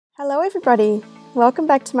Hello everybody, welcome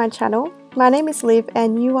back to my channel. My name is Liv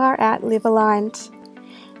and you are at Liv Aligned.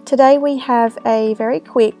 Today we have a very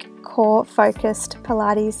quick core focused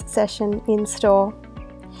Pilates session in store.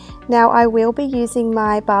 Now I will be using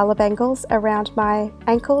my Bala Bangles around my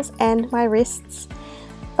ankles and my wrists,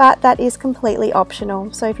 but that is completely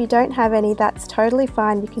optional. So if you don't have any, that's totally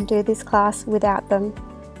fine. You can do this class without them.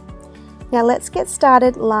 Now let's get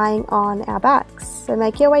started lying on our backs. So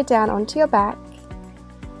make your way down onto your back,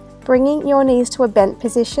 bringing your knees to a bent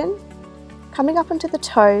position, coming up onto the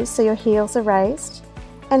toes so your heels are raised,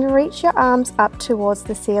 and reach your arms up towards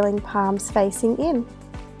the ceiling, palms facing in.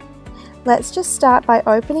 Let's just start by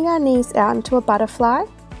opening our knees out into a butterfly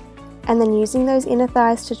and then using those inner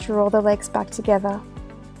thighs to draw the legs back together.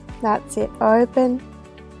 That's it, open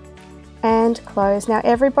and close. Now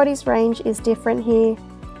everybody's range is different here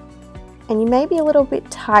and you may be a little bit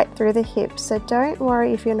tight through the hips, so don't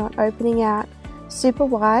worry if you're not opening out super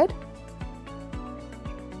wide.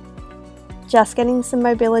 Just getting some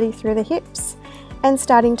mobility through the hips and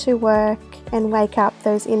starting to work and wake up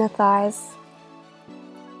those inner thighs.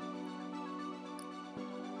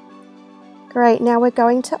 Great, now we're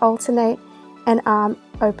going to alternate an arm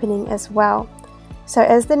opening as well. So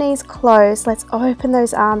as the knees close, let's open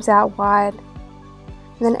those arms out wide.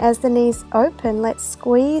 And then as the knees open, let's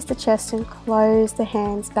squeeze the chest and close the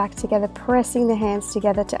hands back together, pressing the hands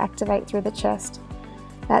together to activate through the chest.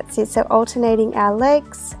 That's it, so alternating our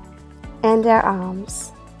legs and our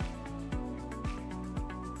arms.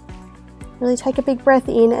 Really take a big breath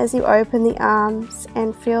in as you open the arms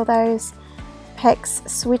and feel those pecs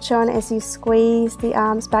switch on as you squeeze the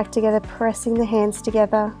arms back together, pressing the hands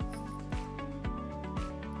together.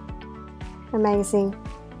 Amazing.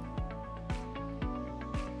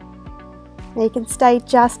 Now you can stay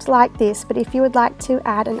just like this, but if you would like to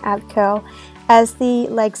add an ab curl as the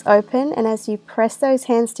legs open and as you press those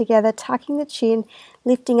hands together, tucking the chin,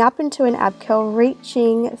 lifting up into an ab curl,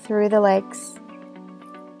 reaching through the legs.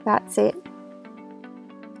 That's it.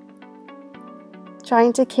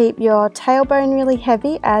 Trying to keep your tailbone really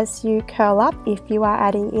heavy as you curl up if you are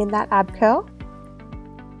adding in that ab curl.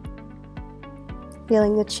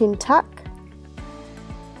 Feeling the chin tuck.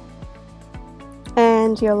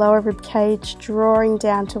 And your lower rib cage drawing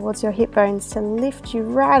down towards your hip bones to lift you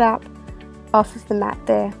right up off of the mat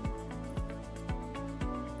there.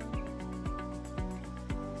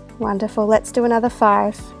 Wonderful. Let's do another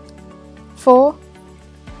 5, 4,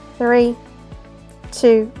 3,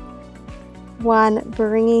 2, 1.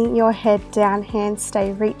 Bringing your head down, hands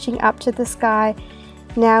stay reaching up to the sky.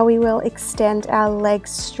 Now we will extend our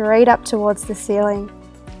legs straight up towards the ceiling.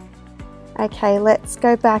 Okay, let's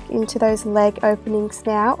go back into those leg openings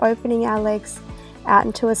now, opening our legs out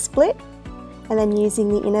into a split and then using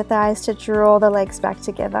the inner thighs to draw the legs back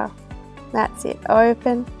together. That's it,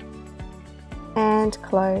 open and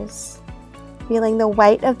close. Feeling the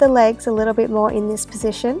weight of the legs a little bit more in this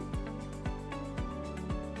position.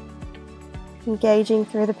 Engaging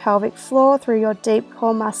through the pelvic floor, through your deep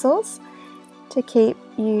core muscles to keep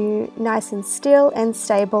you nice and still and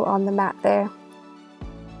stable on the mat there.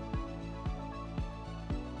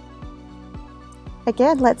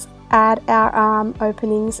 Again, let's add our arm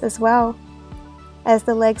openings as well. As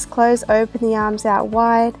the legs close, open the arms out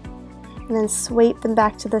wide and then sweep them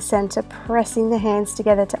back to the center, pressing the hands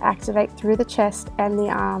together to activate through the chest and the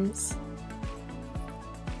arms.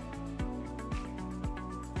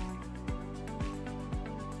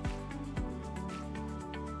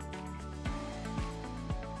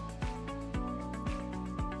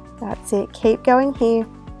 That's it, keep going here.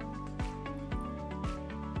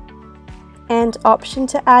 And option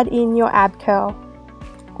to add in your ab curl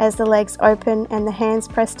as the legs open and the hands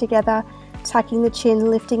press together, tucking the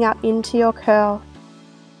chin, lifting up into your curl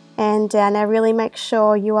and down. Now really make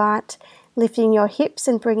sure you aren't lifting your hips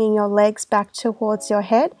and bringing your legs back towards your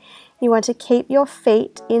head. You want to keep your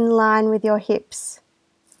feet in line with your hips.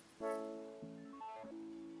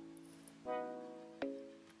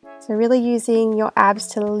 So really using your abs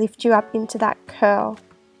to lift you up into that curl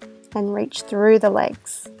and reach through the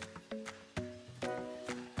legs.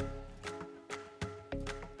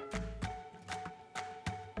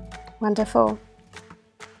 Wonderful.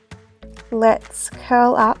 Let's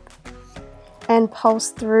curl up and pulse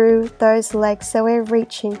through those legs. So we're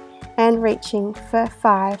reaching and reaching for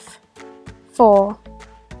 5, 4,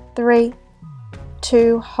 3,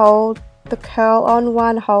 2, hold the curl on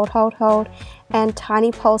 1, hold, hold, hold, and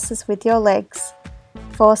tiny pulses with your legs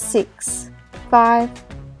for 6, 5,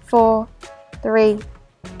 4, 3,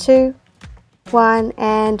 2, 1,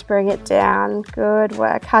 and bring it down. Good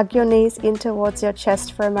work. Hug your knees in towards your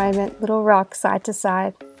chest for a moment. Little rock side to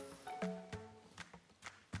side.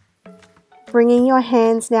 Bringing your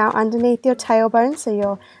hands now underneath your tailbone, so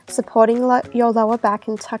you're supporting your lower back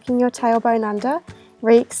and tucking your tailbone under.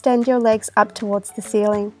 Re-extend your legs up towards the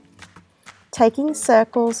ceiling. Taking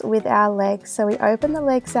circles with our legs, so we open the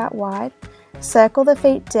legs out wide, circle the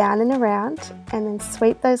feet down and around, and then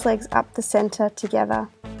sweep those legs up the center together.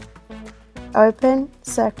 Open,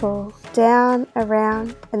 circle, down,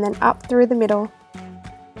 around, and then up through the middle.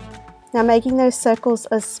 Now making those circles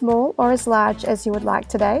as small or as large as you would like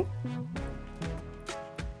today.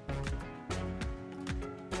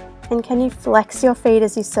 And can you flex your feet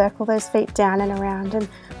as you circle those feet down and around, and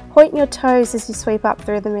point your toes as you sweep up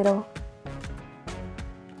through the middle.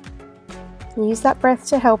 Use that breath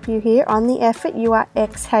to help you here. On the effort, you are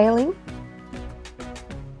exhaling.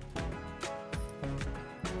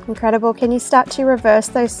 Incredible. Can you start to reverse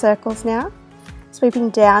those circles now? Sweeping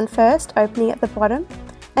down first, opening at the bottom,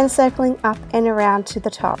 and circling up and around to the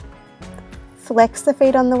top. Flex the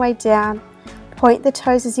feet on the way down. Point the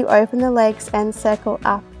toes as you open the legs and circle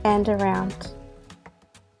up and around.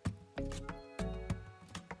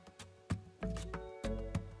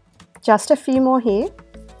 Just a few more here.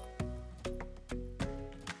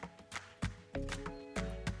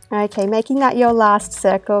 Okay, making that your last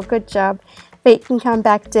circle. Good job. Feet can come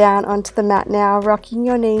back down onto the mat now, rocking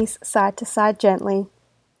your knees side to side gently.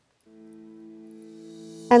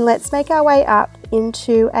 And let's make our way up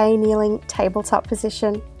into a kneeling tabletop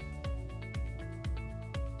position.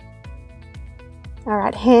 All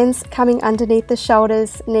right, hands coming underneath the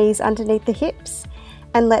shoulders, knees underneath the hips,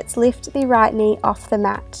 and let's lift the right knee off the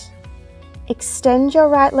mat. Extend your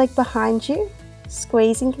right leg behind you,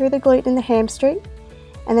 squeezing through the glute and the hamstring,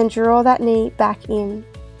 and then draw that knee back in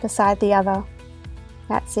beside the other.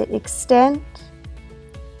 That's it. Extend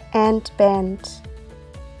and bend.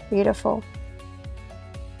 Beautiful.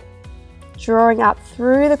 Drawing up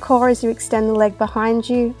through the core as you extend the leg behind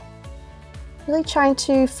you. Really trying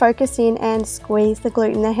to focus in and squeeze the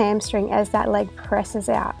glute and the hamstring as that leg presses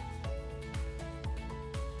out.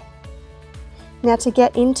 Now to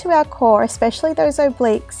get into our core, especially those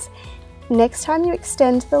obliques, next time you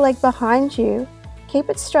extend the leg behind you,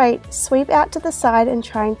 keep it straight, sweep out to the side and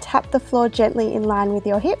try and tap the floor gently in line with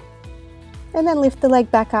your hip. And then lift the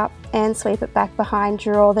leg back up and sweep it back behind,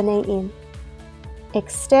 draw the knee in.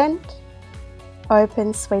 Extend,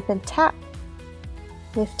 open, sweep and tap.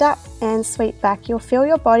 Lift up and sweep back. You'll feel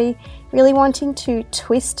your body really wanting to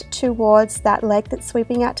twist towards that leg that's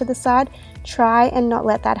sweeping out to the side. Try and not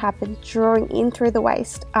let that happen. Drawing in through the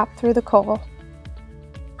waist, up through the core.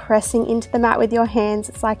 Pressing into the mat with your hands.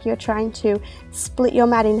 It's like you're trying to split your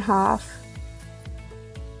mat in half.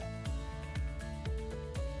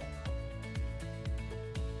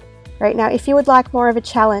 Right, now if you would like more of a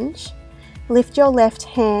challenge, lift your left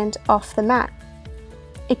hand off the mat.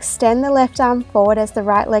 Extend the left arm forward as the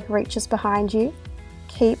right leg reaches behind you.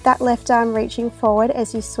 Keep that left arm reaching forward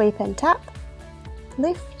as you sweep and tap.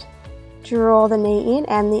 Lift, draw the knee in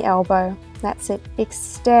and the elbow. That's it.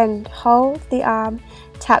 Extend, hold the arm,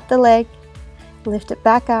 tap the leg, lift it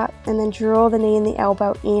back up, and then draw the knee and the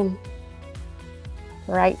elbow in.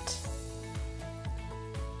 Great.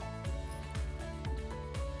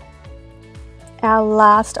 Our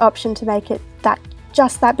last option to make it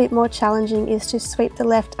just that bit more challenging is to sweep the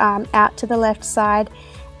left arm out to the left side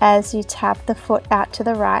as you tap the foot out to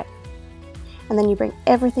the right. And then you bring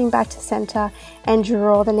everything back to center and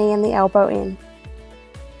draw the knee and the elbow in.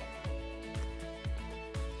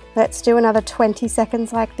 Let's do another 20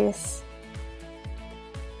 seconds like this.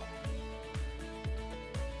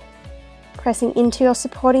 Pressing into your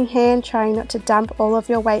supporting hand, trying not to dump all of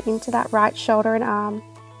your weight into that right shoulder and arm.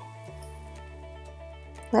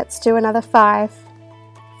 Let's do another 5,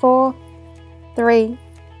 4, 3,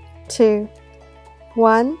 2,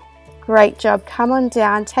 1. Great job. Come on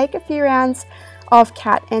down. Take a few rounds of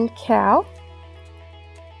cat and cow.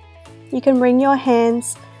 You can bring your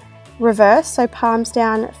hands reverse, so palms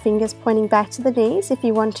down, fingers pointing back to the knees if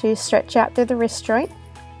you want to stretch out through the wrist joint.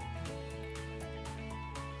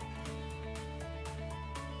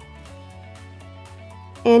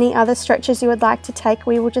 Any other stretches you would like to take,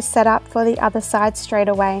 we will just set up for the other side straight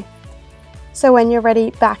away. So when you're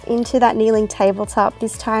ready, back into that kneeling tabletop.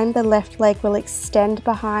 This time the left leg will extend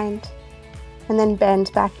behind and then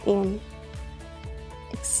bend back in.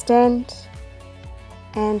 Extend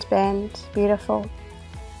and bend. Beautiful.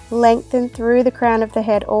 Lengthen through the crown of the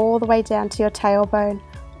head all the way down to your tailbone,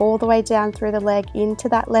 all the way down through the leg into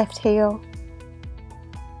that left heel.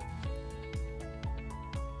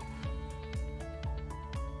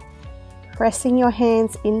 Pressing your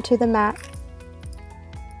hands into the mat.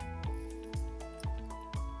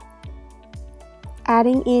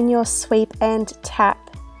 Adding in your sweep and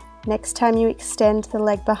tap. Next time you extend the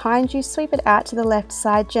leg behind you, sweep it out to the left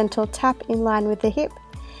side, gentle tap in line with the hip,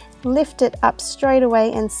 lift it up straight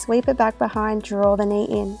away and sweep it back behind, draw the knee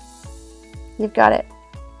in. You've got it.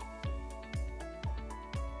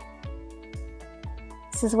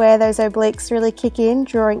 This is where those obliques really kick in,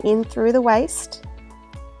 drawing in through the waist,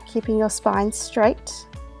 keeping your spine straight.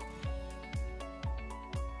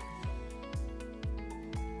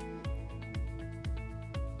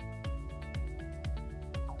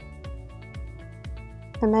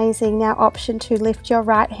 Amazing. Now option to lift your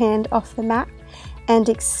right hand off the mat and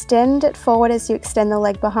extend it forward as you extend the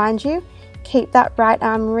leg behind you. Keep that right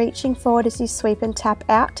arm reaching forward as you sweep and tap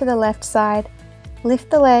out to the left side.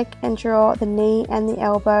 Lift the leg and draw the knee and the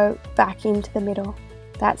elbow back into the middle.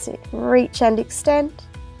 That's it. Reach and extend.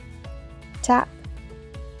 Tap.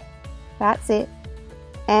 That's it.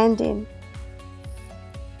 And in.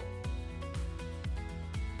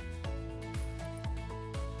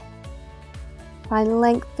 Find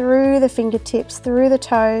length through the fingertips, through the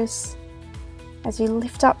toes, as you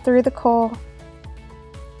lift up through the core.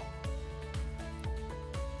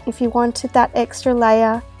 If you wanted that extra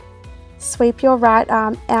layer, sweep your right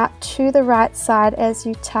arm out to the right side as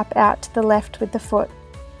you tap out to the left with the foot.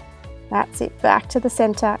 That's it, back to the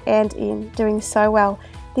center and in, doing so well.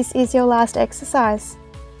 This is your last exercise.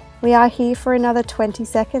 We are here for another 20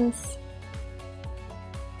 seconds.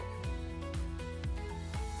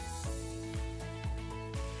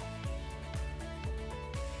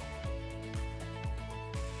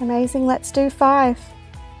 Amazing, let's do 5,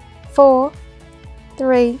 4,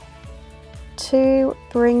 3, 2,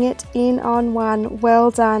 bring it in on 1, well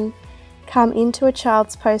done. Come into a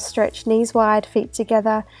child's pose, stretch knees wide, feet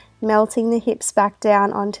together, melting the hips back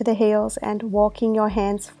down onto the heels and walking your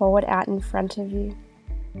hands forward out in front of you.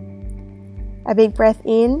 A big breath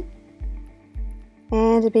in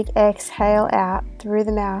and a big exhale out through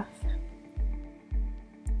the mouth.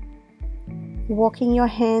 Walking your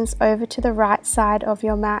hands over to the right side of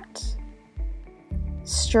your mat,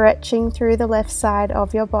 stretching through the left side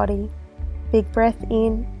of your body. Big breath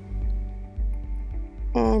in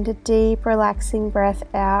and a deep relaxing breath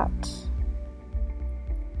out.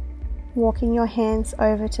 Walking your hands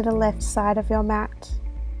over to the left side of your mat.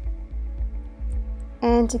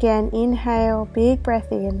 And again, inhale, big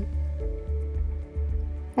breath in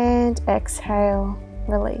and exhale,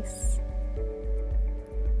 release.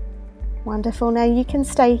 Wonderful. Now you can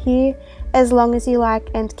stay here as long as you like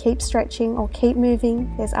and keep stretching or keep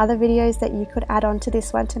moving. There's other videos that you could add on to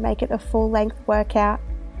this one to make it a full length workout.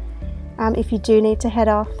 If you do need to head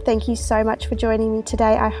off, thank you so much for joining me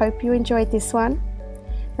today. I hope you enjoyed this one.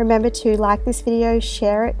 Remember to like this video,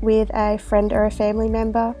 share it with a friend or a family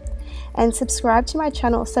member, and subscribe to my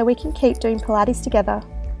channel so we can keep doing Pilates together.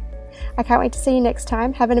 I can't wait to see you next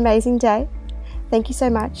time. Have an amazing day. Thank you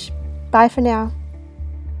so much. Bye for now.